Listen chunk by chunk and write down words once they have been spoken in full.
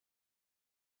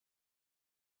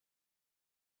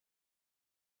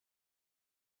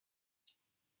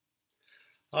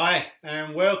Hi,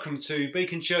 and welcome to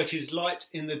Beacon Church's Light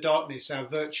in the Darkness, our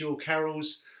virtual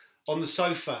carols on the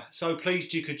sofa. So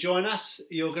pleased you could join us.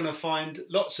 You're going to find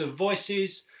lots of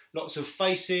voices, lots of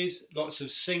faces, lots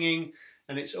of singing,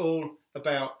 and it's all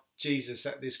about Jesus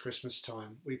at this Christmas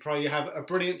time. We pray you have a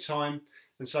brilliant time,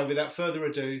 and so without further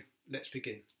ado, let's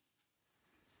begin.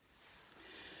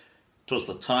 'Twas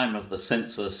the time of the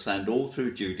census, and all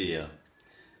through Judea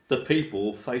the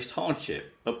people faced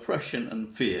hardship, oppression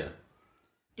and fear.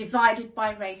 Divided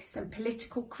by race and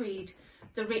political creed,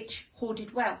 the rich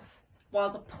hoarded wealth,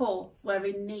 while the poor were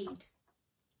in need.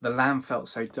 The land felt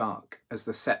so dark as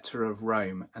the sceptre of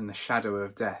Rome, and the shadow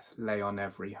of death lay on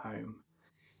every home.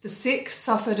 The sick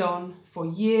suffered on for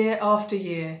year after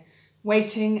year,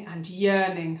 waiting and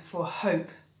yearning for hope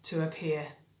to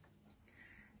appear.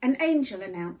 An angel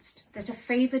announced that a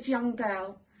favoured young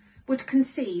girl would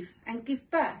conceive and give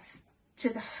birth to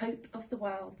the hope of the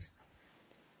world.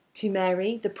 To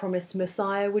Mary, the promised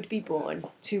Messiah would be born,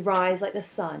 to rise like the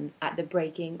sun at the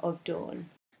breaking of dawn.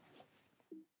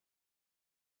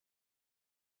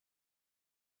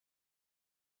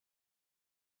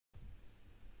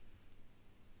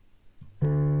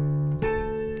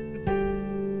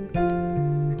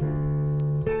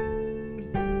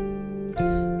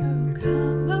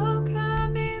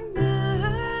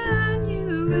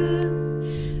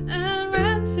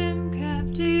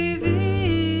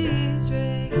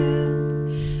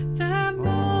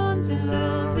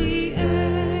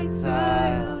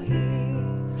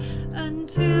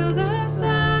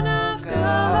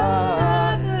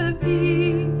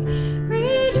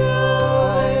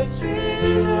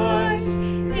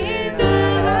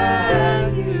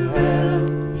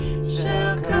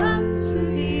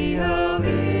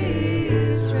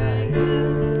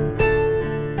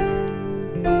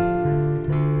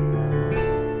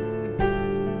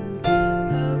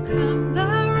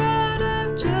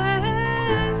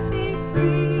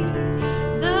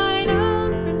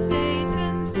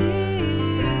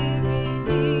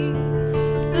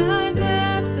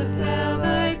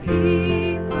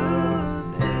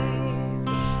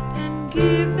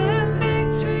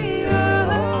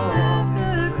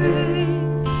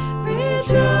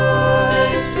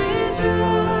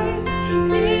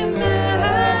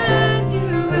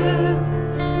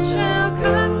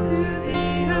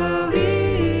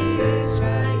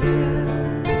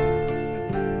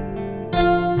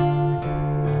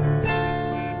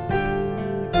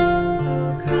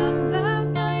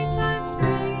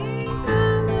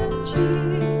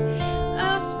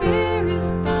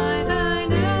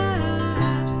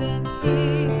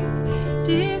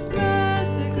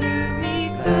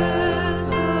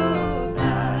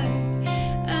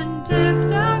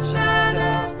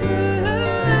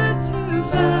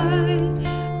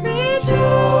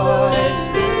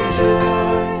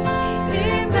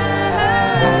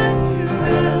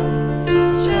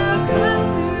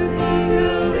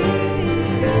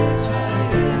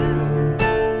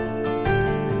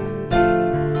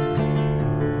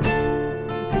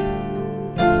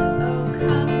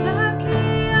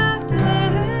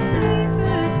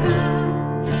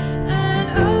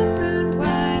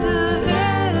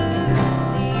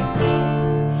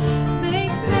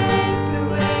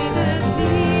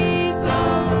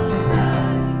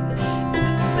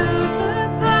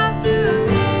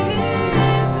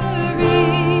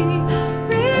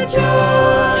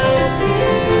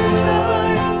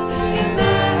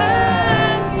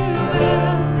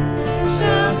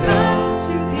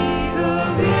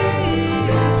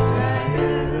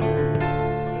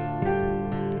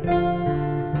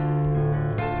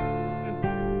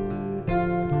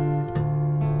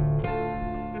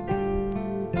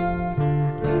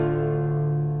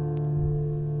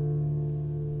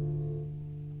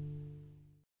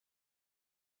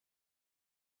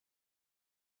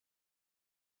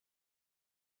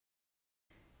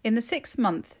 In the 6th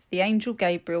month, the angel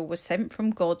Gabriel was sent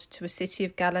from God to a city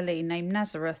of Galilee named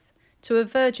Nazareth, to a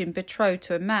virgin betrothed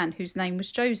to a man whose name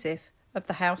was Joseph, of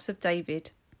the house of David.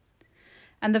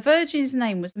 And the virgin's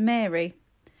name was Mary.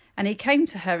 And he came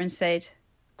to her and said,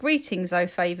 "Greetings, O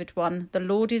favoured one, the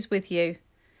Lord is with you."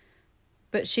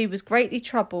 But she was greatly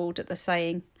troubled at the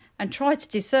saying, and tried to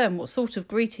discern what sort of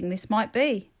greeting this might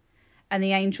be. And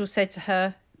the angel said to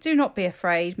her, "Do not be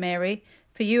afraid, Mary,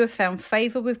 for you have found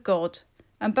favour with God.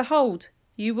 And behold,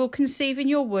 you will conceive in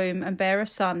your womb and bear a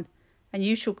son, and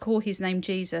you shall call his name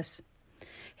Jesus.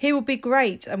 He will be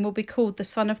great and will be called the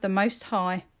Son of the Most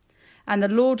High. And the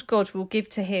Lord God will give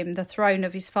to him the throne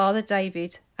of his father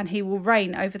David, and he will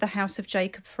reign over the house of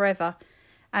Jacob forever,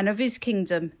 and of his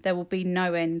kingdom there will be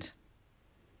no end."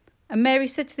 And Mary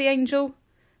said to the angel,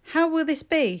 "How will this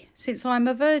be, since I am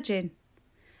a virgin?"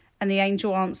 And the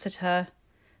angel answered her,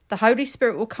 The Holy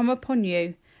Spirit will come upon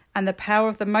you, and the power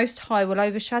of the Most High will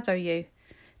overshadow you.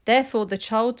 Therefore the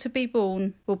child to be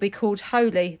born will be called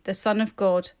Holy, the Son of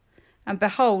God. And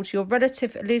behold, your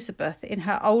relative Elizabeth in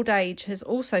her old age has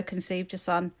also conceived a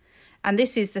son, and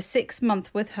this is the 6th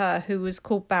month with her who was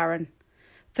called barren.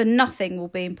 For nothing will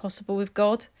be impossible with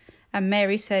God. And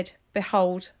Mary said,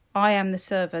 Behold, I am the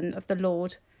servant of the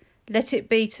Lord. Let it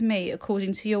be to me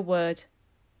according to your word.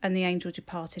 And the angel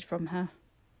departed from her.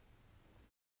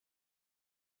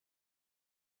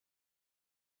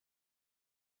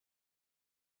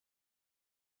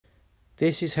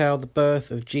 This is how the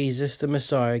birth of Jesus the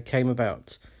Messiah came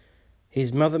about.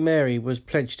 His mother Mary was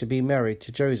pledged to be married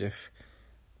to Joseph,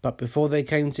 but before they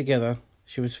came together,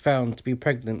 she was found to be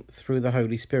pregnant through the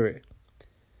Holy Spirit.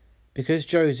 Because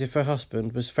Joseph, her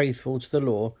husband, was faithful to the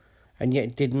law and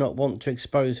yet did not want to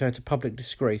expose her to public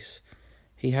disgrace,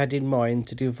 he had in mind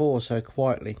to divorce her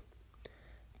quietly.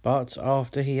 But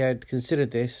after he had considered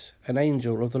this, an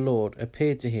angel of the Lord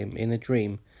appeared to him in a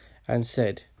dream and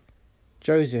said,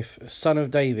 Joseph, son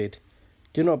of David,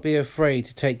 do not be afraid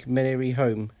to take Mary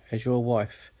home as your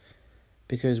wife,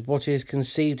 because what is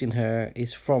conceived in her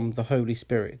is from the Holy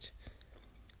Spirit.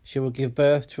 She will give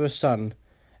birth to a son,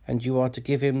 and you are to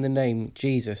give him the name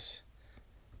Jesus,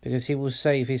 because he will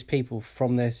save his people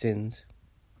from their sins.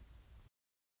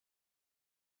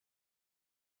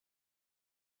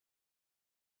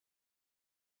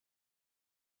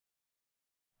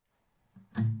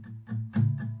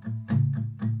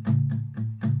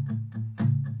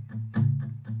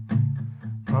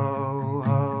 Oh,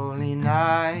 holy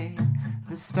night,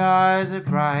 the stars are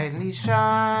brightly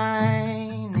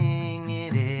shining.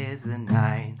 It is the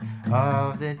night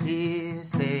of the dear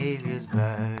Saviour's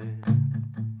birth.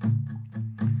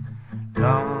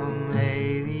 Long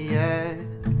lay the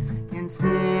earth in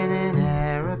sin and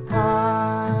error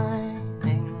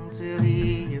pining, till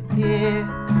he appeared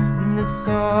and the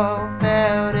soul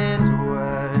felt its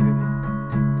worth.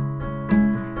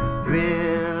 The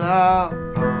thrill of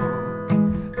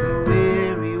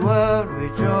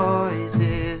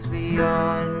rejoices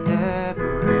beyond the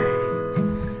parades,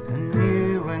 a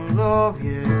new and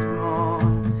glorious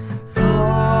morn.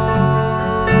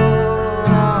 Fall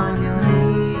on your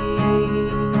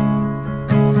knees,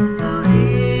 hear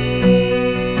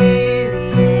the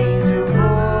angel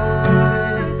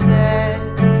voices,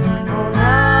 all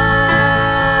night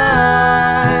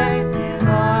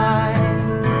divine,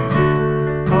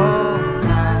 all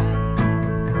night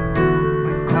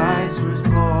when Christ was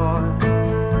born.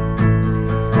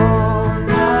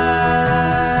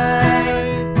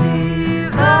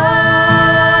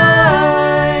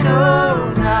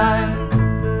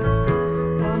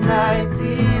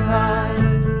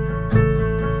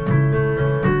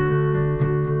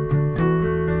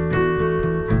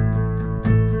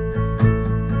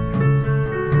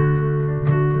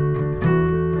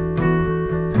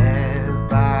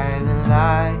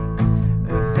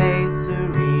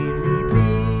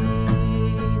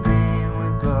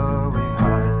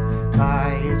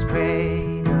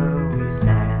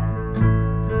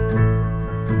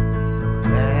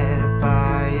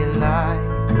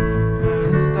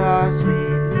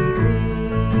 Sweetly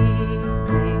gleaming,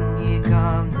 here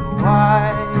come the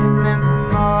wise men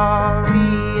from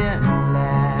Orient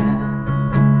land.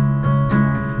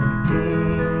 The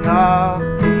King of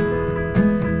Kings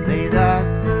lay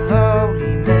thus in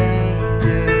lowly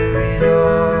manger, in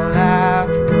all our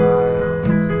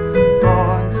trials,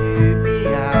 born to be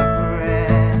our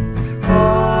friend.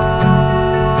 Fall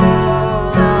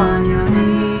on your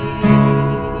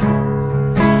knees,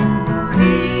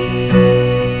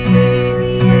 hear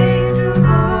the angel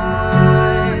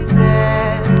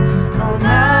voices, all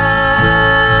night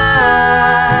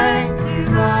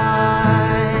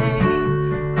divine,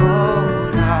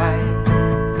 all night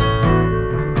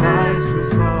when Christ was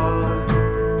born,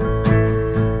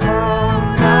 all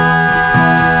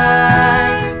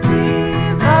night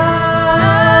divine,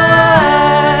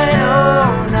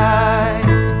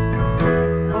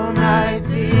 all night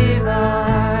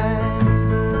divine.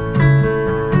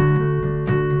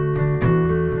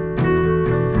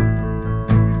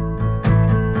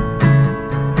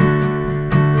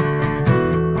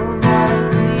 All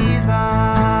night divine.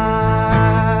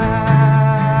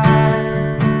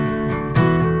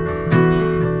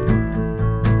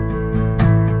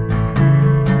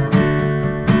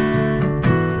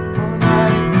 All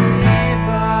night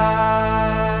divine.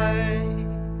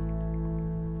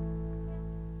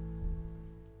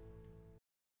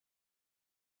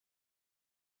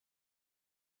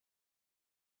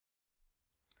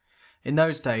 In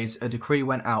those days, a decree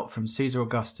went out from Caesar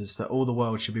Augustus that all the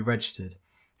world should be registered.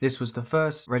 This was the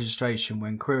first registration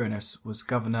when Quirinius was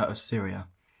governor of Syria,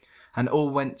 and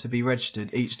all went to be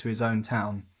registered, each to his own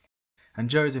town. And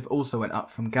Joseph also went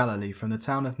up from Galilee, from the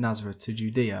town of Nazareth to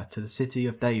Judea, to the city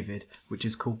of David, which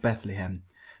is called Bethlehem,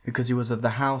 because he was of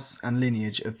the house and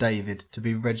lineage of David, to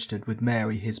be registered with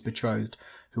Mary his betrothed,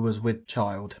 who was with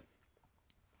child.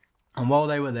 And while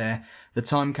they were there, the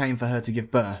time came for her to give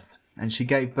birth. And she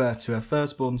gave birth to her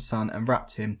firstborn son, and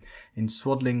wrapped him in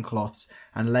swaddling cloths,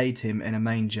 and laid him in a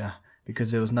manger,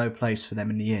 because there was no place for them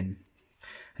in the inn.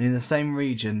 And in the same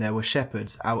region there were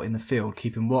shepherds out in the field,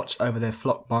 keeping watch over their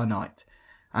flock by night.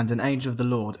 And an angel of the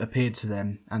Lord appeared to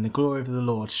them, and the glory of the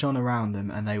Lord shone around them,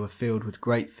 and they were filled with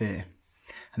great fear.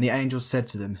 And the angel said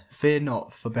to them, Fear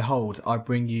not, for behold, I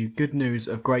bring you good news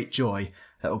of great joy,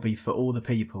 that will be for all the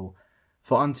people.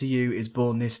 For unto you is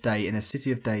born this day in the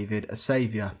city of David a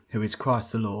Saviour, who is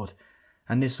Christ the Lord.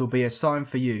 And this will be a sign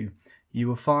for you. You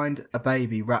will find a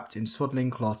baby wrapped in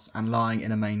swaddling cloths and lying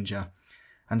in a manger.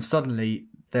 And suddenly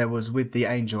there was with the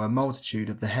angel a multitude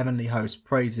of the heavenly host,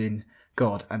 praising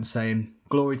God, and saying,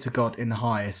 Glory to God in the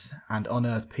highest, and on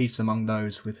earth peace among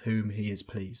those with whom he is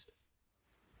pleased.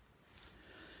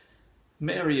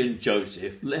 Mary and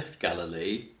Joseph left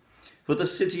Galilee for the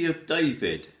city of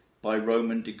David by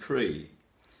Roman decree.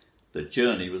 The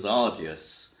journey was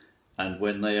arduous, and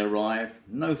when they arrived,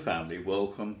 no family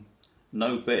welcome,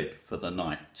 no bed for the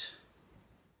night.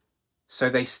 So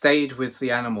they stayed with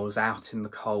the animals out in the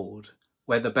cold,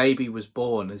 where the baby was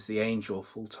born as the angel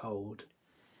foretold.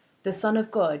 The Son of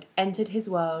God entered his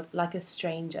world like a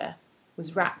stranger,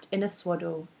 was wrapped in a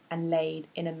swaddle and laid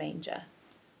in a manger.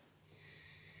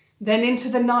 Then into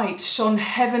the night shone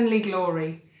heavenly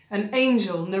glory. An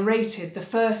angel narrated the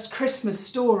first Christmas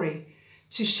story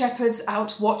to shepherds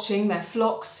out watching their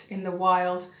flocks in the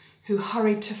wild, who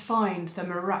hurried to find the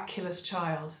miraculous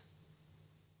child.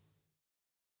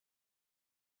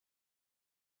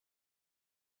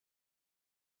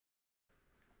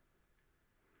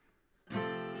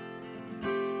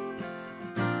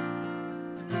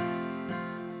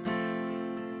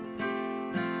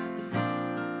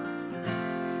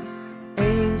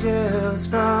 Angels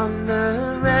from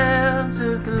the realms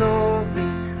of glory,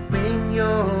 wing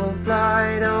your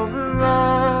flight over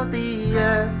all the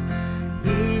earth.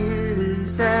 He who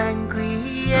sang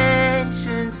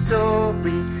creation's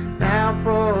story, now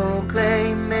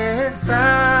proclaim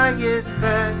Messiah's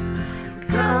birth.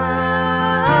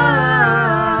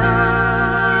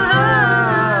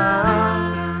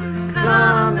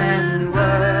 Come and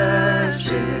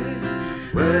worship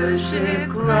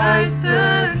Christ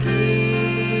the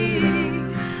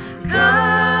King.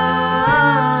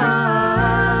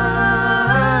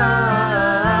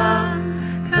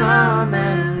 Come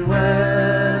and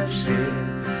worship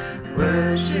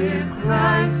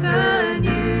Christ the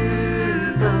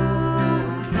newborn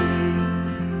King.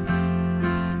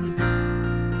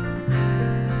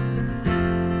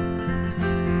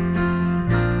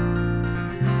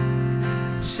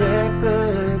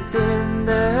 Shepherds in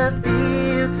the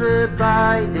fields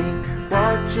abiding,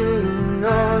 watching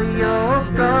all your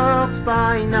flocks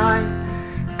by night.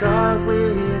 God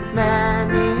with man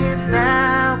is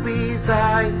now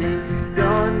residing,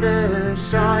 yonder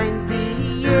shines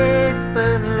the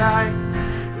infant light.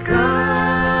 Come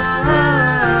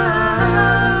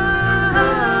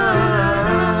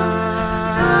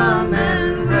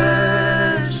and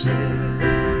worship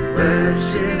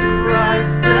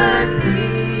Christ the King.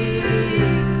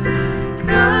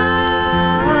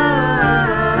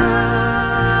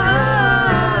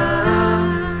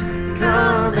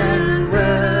 Come and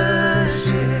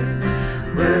worship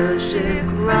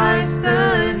Christ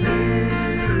the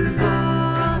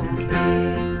newborn King.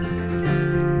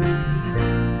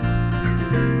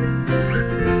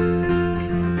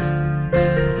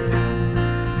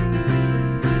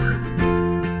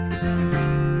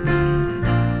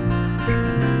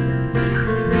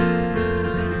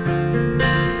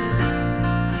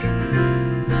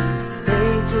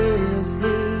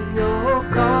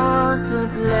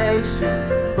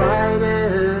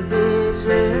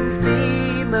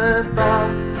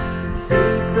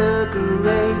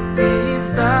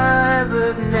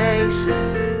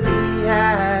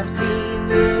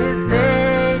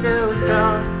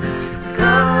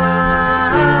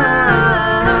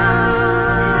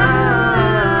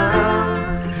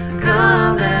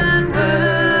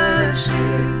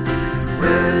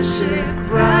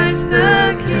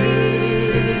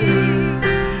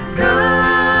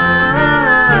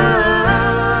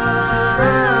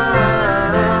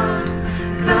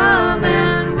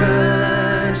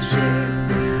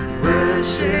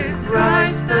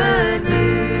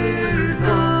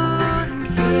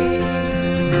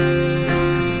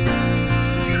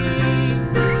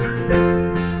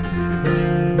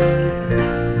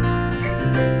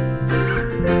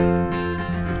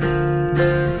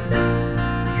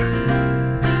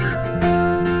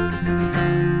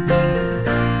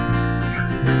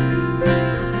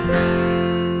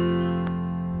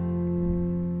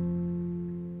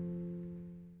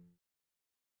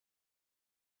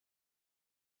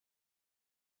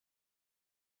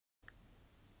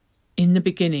 In the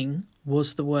beginning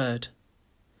was the Word,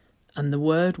 and the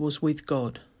Word was with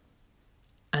God,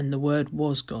 and the Word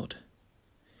was God.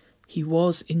 He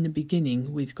was in the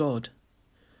beginning with God.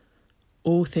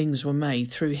 All things were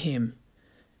made through him,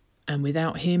 and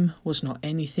without him was not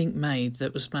anything made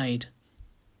that was made.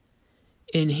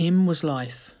 In him was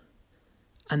life,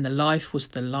 and the life was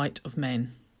the light of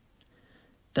men.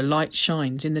 The light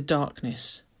shines in the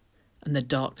darkness, and the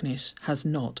darkness has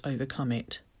not overcome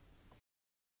it.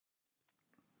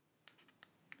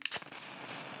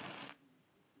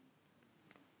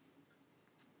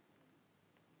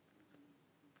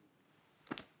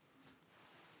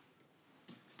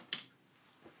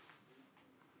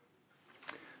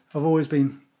 I've always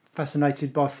been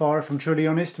fascinated by fire, if I'm truly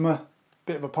honest. I'm a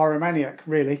bit of a pyromaniac,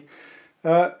 really.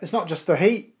 It's not just the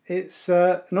heat,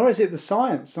 nor is it the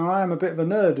science, and I am a bit of a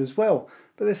nerd as well.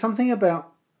 But there's something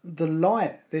about the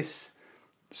light, this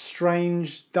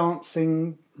strange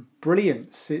dancing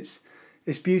brilliance.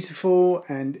 It's beautiful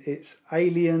and it's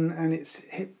alien and it's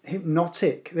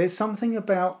hypnotic. There's something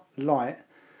about light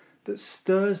that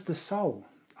stirs the soul.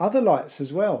 Other lights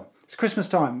as well. It's Christmas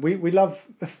time. We love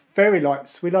fairy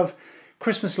lights. We love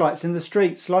Christmas lights in the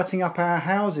streets, lighting up our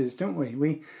houses, don't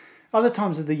we? Other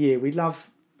times of the year, we love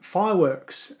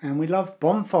fireworks and we love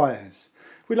bonfires.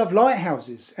 We love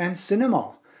lighthouses and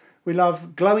cinema. We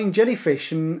love glowing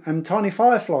jellyfish and tiny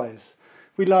fireflies.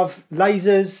 We love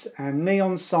lasers and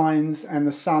neon signs and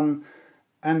the sun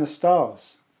and the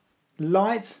stars.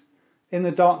 Light in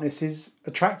the darkness is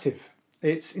attractive.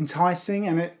 It's enticing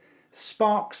and it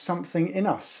sparks something in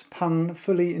us, pun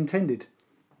fully intended.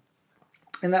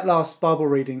 In that last Bible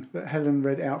reading that Helen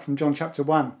read out from John chapter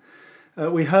 1,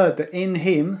 we heard that in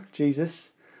him,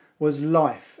 Jesus, was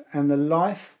life, and the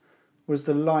life was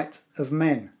the light of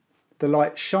men. The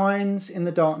light shines in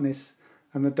the darkness,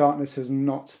 and the darkness has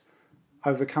not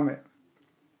overcome it.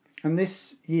 And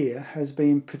this year has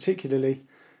been particularly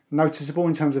noticeable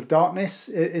in terms of darkness.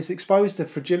 It's exposed the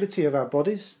fragility of our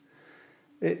bodies.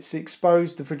 It's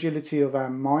exposed the fragility of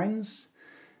our minds.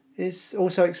 It's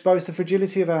also exposed the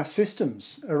fragility of our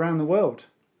systems around the world.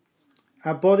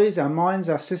 Our bodies, our minds,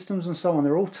 our systems and so on,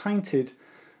 they're all tainted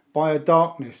by a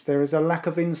darkness. There is a lack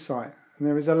of insight, and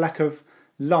there is a lack of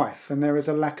life, and there is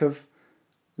a lack of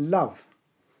love.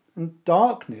 And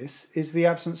darkness is the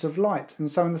absence of light. And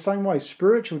so in the same way,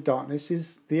 spiritual darkness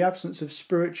is the absence of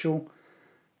spiritual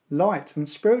light. And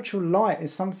spiritual light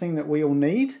is something that we all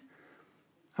need,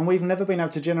 and we've never been able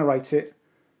to generate it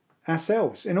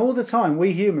ourselves. In all the time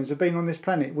we humans have been on this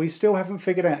planet, we still haven't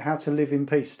figured out how to live in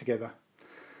peace together.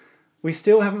 We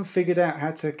still haven't figured out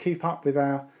how to keep up with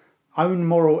our own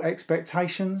moral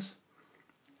expectations.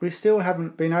 We still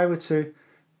haven't been able to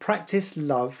practice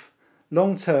love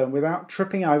long term without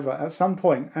tripping over at some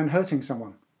point and hurting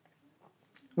someone.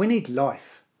 We need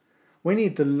life. We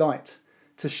need the light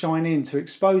to shine in, to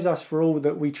expose us for all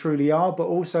that we truly are, but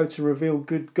also to reveal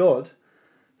good God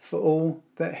for all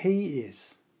that he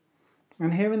is.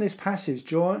 And here in this passage,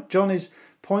 John is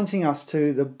pointing us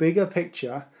to the bigger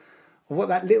picture of what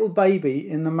that little baby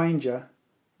in the manger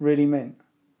really meant.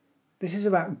 This is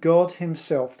about God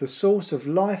himself, the source of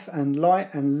life and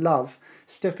light and love,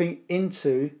 stepping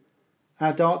into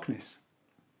our darkness.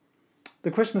 The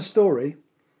Christmas story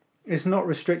is not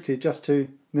restricted just to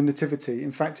the Nativity.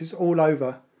 In fact, it's all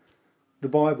over the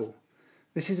Bible.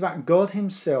 This is about God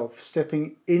himself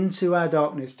stepping into our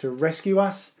darkness to rescue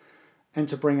us and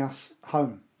to bring us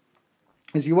home.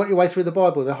 As you work your way through the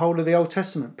Bible, the whole of the Old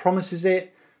Testament promises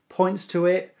it, points to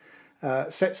it,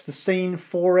 sets the scene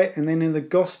for it, and then in the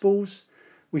Gospels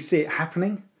we see it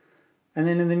happening. And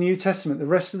then in the New Testament, the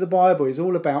rest of the Bible is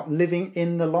all about living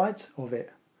in the light of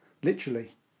it,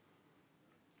 literally.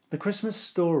 The Christmas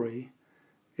story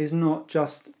is not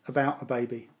just about a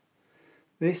baby.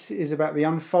 This is about the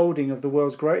unfolding of the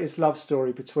world's greatest love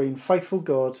story between faithful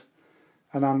God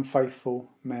and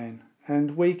unfaithful man.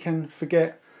 And we can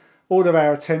forget all of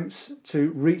our attempts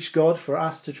to reach God, for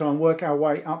us to try and work our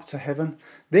way up to heaven.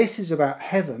 This is about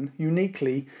heaven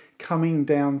uniquely coming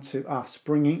down to us,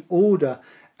 bringing order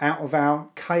out of our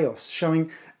chaos,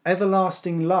 showing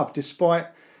everlasting love despite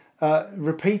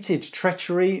repeated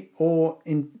treachery or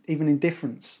even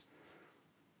indifference.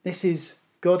 This is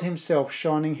God himself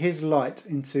shining his light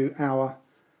into our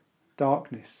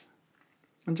darkness.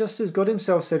 And just as God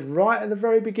himself said right at the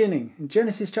very beginning, in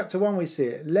Genesis chapter 1 we see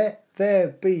it, let there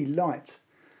be light.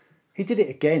 He did it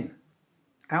again,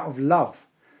 out of love,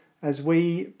 as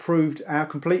we proved our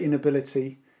complete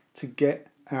inability to get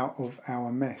out of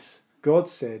our mess. God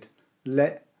said,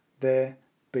 let there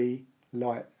be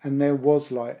light. And there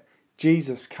was light.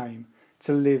 Jesus came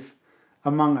to live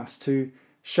among us, to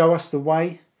show us the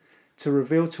way, to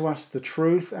reveal to us the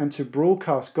truth and to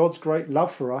broadcast God's great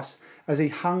love for us as he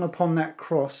hung upon that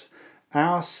cross,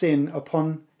 our sin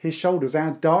upon his shoulders,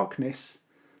 our darkness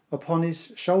upon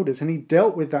his shoulders. And he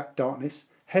dealt with that darkness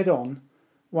head on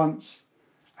once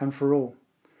and for all.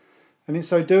 And in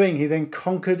so doing, he then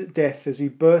conquered death as he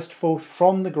burst forth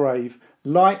from the grave.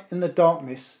 Light in the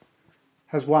darkness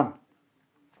has won.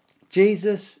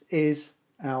 Jesus is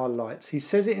our light. He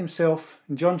says it himself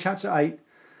in John chapter 8,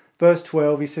 verse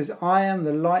 12. He says, I am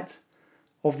the light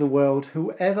of the world.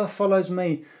 Whoever follows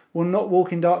me will not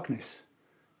walk in darkness,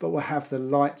 but will have the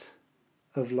light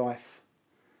of life.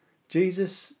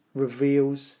 Jesus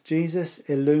reveals, Jesus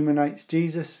illuminates,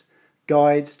 Jesus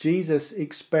guides, Jesus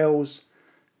expels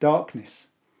darkness.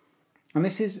 And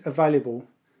this is available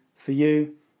for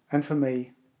you and for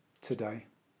me today.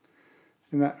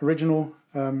 In that original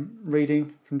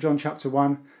reading from John chapter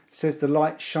 1, it says the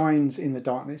light shines in the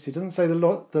darkness. It doesn't say the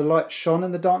light shone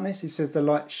in the darkness, it says the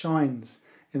light shines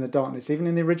in the darkness. Even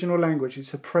in the original language,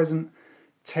 it's a present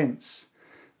tense.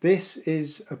 This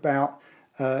is about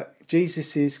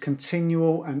Jesus'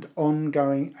 continual and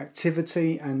ongoing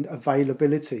activity and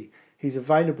availability. He's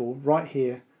available right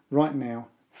here, right now,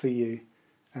 for you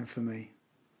and for me.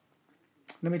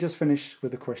 Let me just finish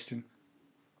with a question.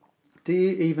 Do you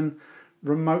even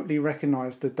remotely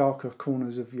recognise the darker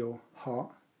corners of your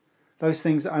heart? Those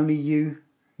things that only you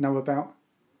know about?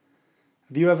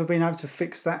 Have you ever been able to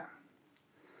fix that?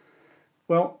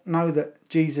 Well, know that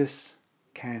Jesus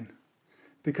can,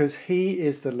 because he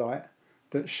is the light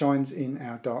that shines in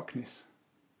our darkness.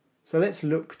 So let's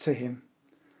look to him.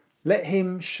 Let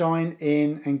him shine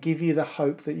in and give you the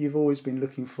hope that you've always been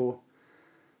looking for.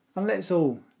 And let's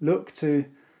all look to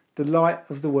the light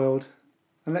of the world,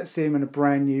 and let's see him in a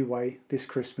brand new way this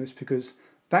Christmas, because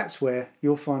that's where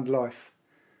you'll find life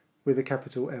with a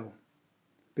capital L.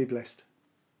 Be blessed.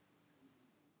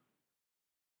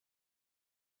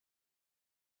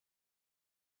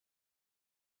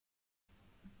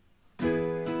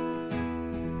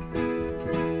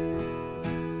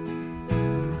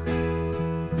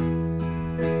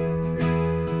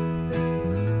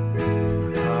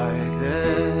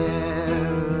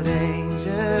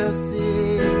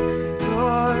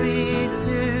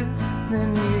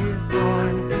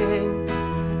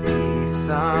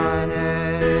 On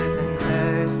earth and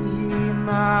mercy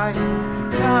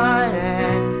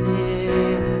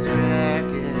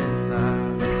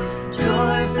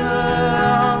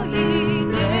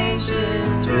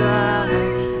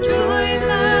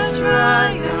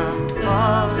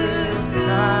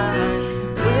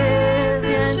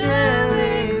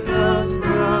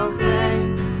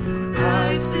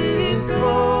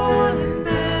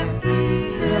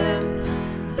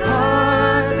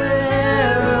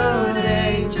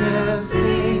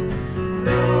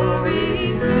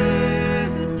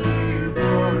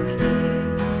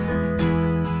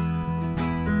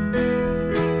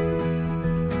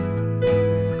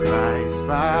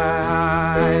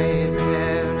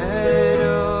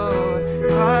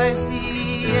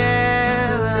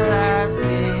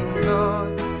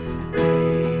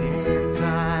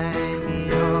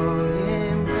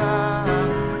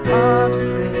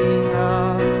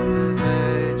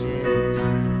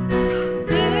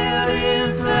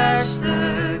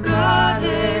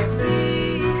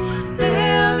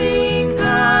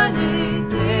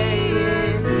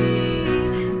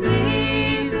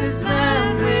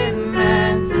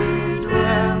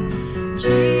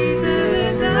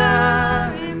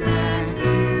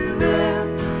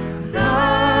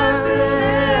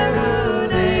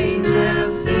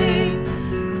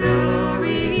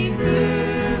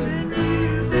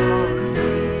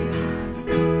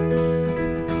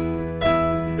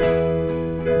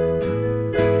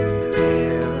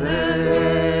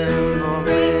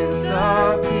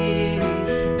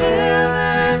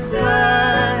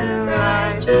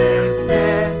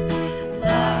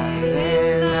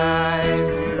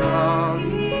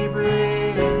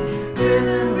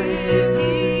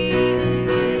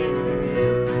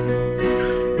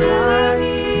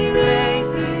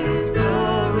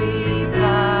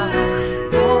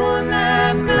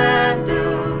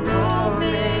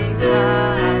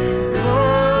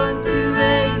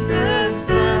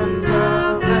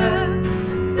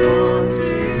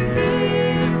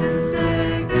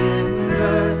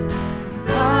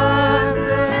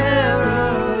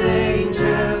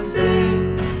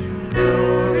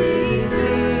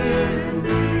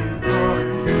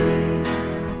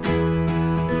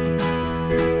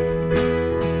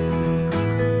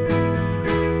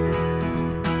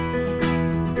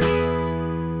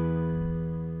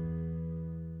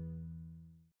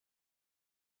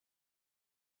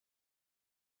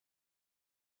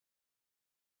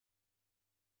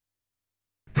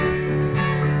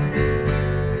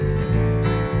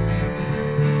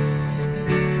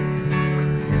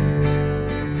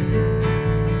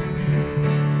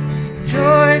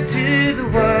Joy to the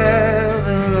world,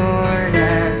 the Lord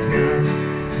has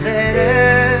come. Let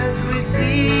earth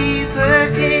receive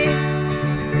her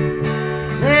King.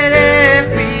 Let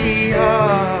every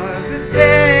heart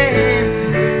prepare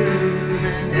him room,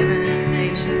 and heaven and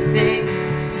nature sing,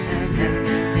 and heaven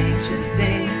and nature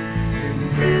sing,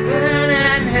 and heaven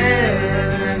and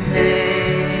hell and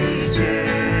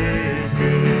nature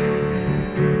sing.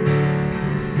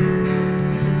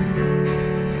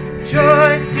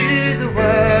 Joy to the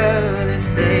world, the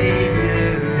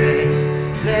Savior reigns.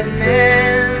 Let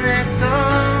men their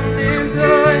songs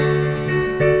employ.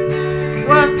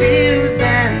 What fields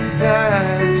and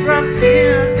floods, rocks,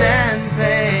 hills and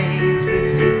plains,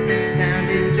 repeat the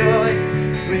sounding joy,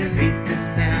 repeat the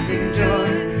sounding joy,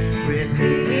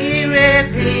 repeat,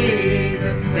 repeat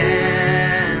the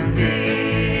sounding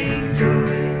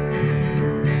joy.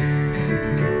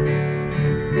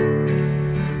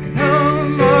 No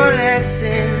more let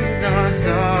sins nor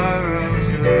sorrows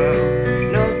grow,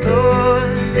 no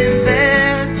thorns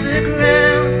infest the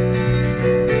ground.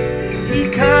 He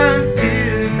comes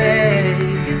to make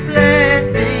his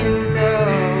blessing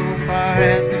flow, far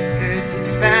as the curse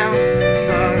is found,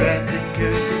 far as the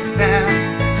curse is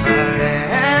found,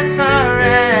 far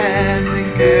as the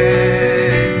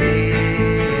curse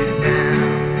is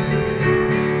found.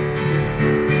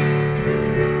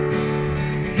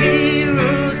 He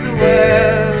rules the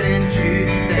world in truth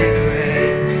and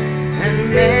grace,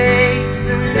 and makes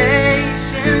the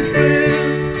nations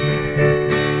prove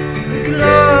the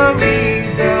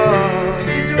glories of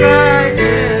his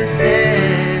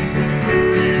righteousness, and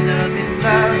wonders of his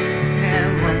love,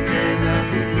 and wonders of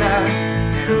his love,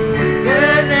 and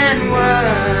wonders and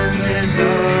wonders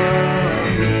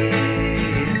of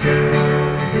his love.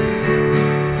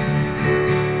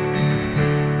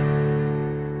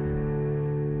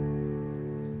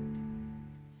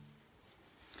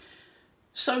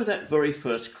 So that very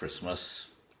first Christmas,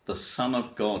 the Son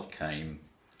of God came,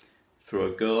 through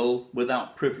a girl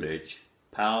without privilege,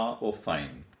 power or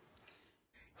fame.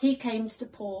 He came to the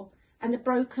poor and the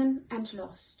broken and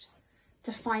lost,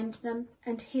 to find them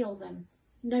and heal them,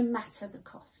 no matter the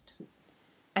cost.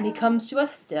 And he comes to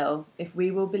us still, if we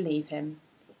will believe him.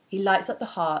 He lights up the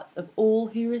hearts of all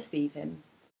who receive him.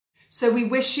 So we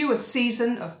wish you a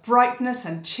season of brightness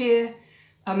and cheer,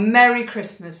 a Merry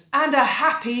Christmas and a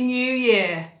Happy New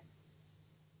Year.